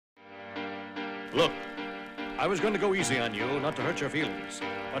Look, I was going to go easy on you, not to hurt your feelings,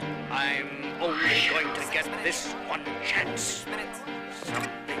 but I'm only going to get this one chance.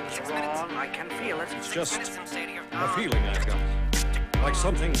 Something's wrong, I can feel it. It's just a feeling I've got, like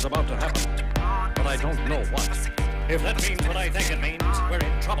something's about to happen, but I don't know what. If that means what I think it means, we're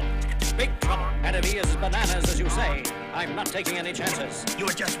in trouble. Big trouble. And if he is bananas, as you say, I'm not taking any chances. You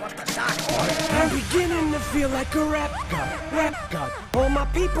just want to start. I'm beginning to feel like a rap god. All my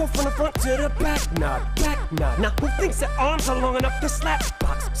people from the front to the back nod. Now who thinks their arms are long enough to slap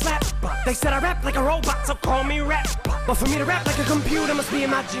box? They said I rap like a robot, so call me rap bot. But for me to rap like a computer must be in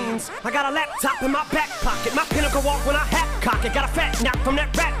my genes. I got a laptop in my back pocket, my pinnacle walk when I hat cock it. Got a fat knock from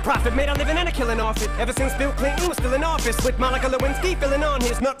that rat profit, made a living and a killing off it. Ever since Bill Clinton was still in office, with Monica Lewinsky filling on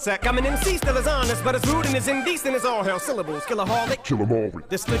his nutsack. I'm an MC, still as honest, but as rude and as indecent as all hell. Syllables, killaholic, kill 'em all.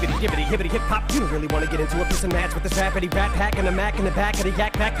 This flippity, gibbity, hibbity, hip hop. You don't really want to get into a piss and match with this rappity rat pack and a Mac in the back of the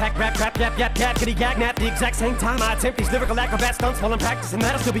yak backpack, rap, yap, kitty yak nap. The exact same time I attempt these lyrical acrobat stunts while I'm practicing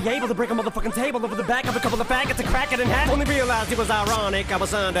that, I'll still be able to break a motherfucking table over the back of a couple of faggots and crack it in half. Only realized it was ironic, I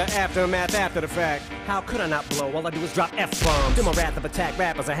was under aftermath after the fact. How could I not blow? All I do is drop F-bombs. To my wrath of attack,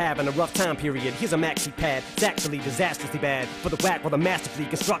 rappers are having a rough time period. Here's a maxi pad, it's actually disastrously bad for the whack while the masterfully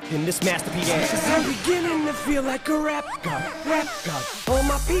constructing this masterpiece. I'm beginning to feel like a rap god. All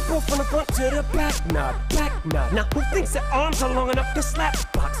my people from the front to the back nod. Now who thinks their arms are long enough to slap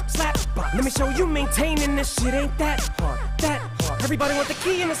box? Let me show you maintaining this shit ain't that hard. Everybody want the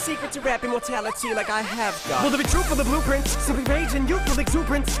key and the secret to rap immortality like I have got. Will there be truth for the blueprints? Simply rage and youthful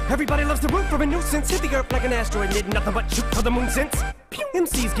exuberance. Everybody loves the root for a nuisance. Hit the earth like an asteroid, did nothing but shoot for the moon since.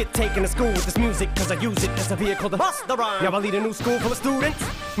 MCs get taken to school with this music, cause I use it as a vehicle to bust the rhyme. Now I lead a new school full of students.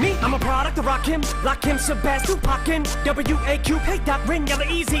 Me, I'm a product of Rock Him, Shabazz, Tupac-in, W-A-Q, hey Doc, ring, yella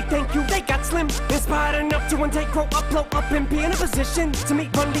easy, thank you, they got slim. Inspired enough to one day grow up, blow up, and be in a position to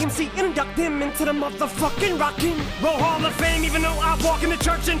meet Run DMC and induct them into the motherfucking Rockin' Roll Hall of Fame. Even though I walk in the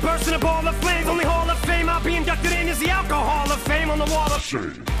church in person, a ball of flames. Only Hall of Fame I'll be inducted in is the Alcohol of Fame on the wall of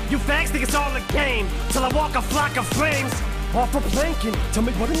shame. You fags think it's all a game, till I walk a flock of flames. Off for planking, tell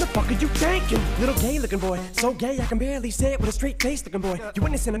me what in the fuck are you thinking? Little gay looking boy, so gay I can barely say it with a straight face looking boy. You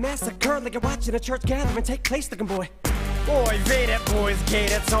witnessing a massacre like you're watching a church gathering take place looking boy. Boy, Ray, that boy's gay,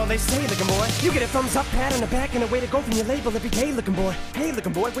 that's all they say looking boy. You get a thumbs up, pat on the back, and a way to go from your label every day looking boy. Hey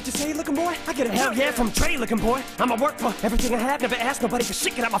looking boy, what you say looking boy? I get a hell yeah from Trey looking boy. I'ma work for everything I have, never ask nobody for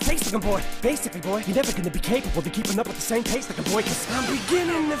shit, get out my face looking boy. Basically boy, you're never gonna be capable of keeping up with the same pace looking boy, cause I'm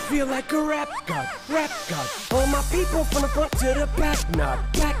beginning to feel like a rap god. All my people from the front to the back nod.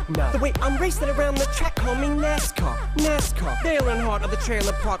 The way I'm racing around the track, call me NASCAR. Dale Earnhardt of the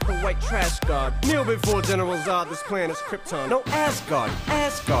trailer park, the white trash god. Kneel before General Zod, this planet's Krypton. No Asgard.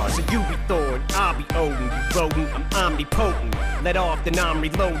 So you be Thor, I'll be Odin. You rodent, I'm omnipotent. Let off, then I'm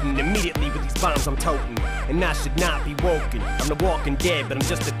reloading. Immediately with these bombs I'm toting. And I should not be woken. I'm the walking dead, but I'm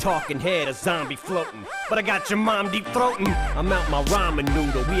just a talking head, a zombie floating. But I got your mom deep throating. I'm out my ramen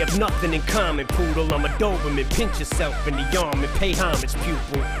noodle. We have nothing in common, poodle. I'm a Doberman. Pinch yourself in the arm and pay homage,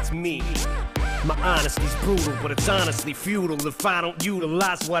 pupil. It's me. My honesty's brutal, but it's honestly futile if I don't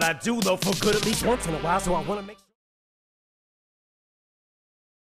utilize what I do, though, for good at least once in a while, so I wanna make sure.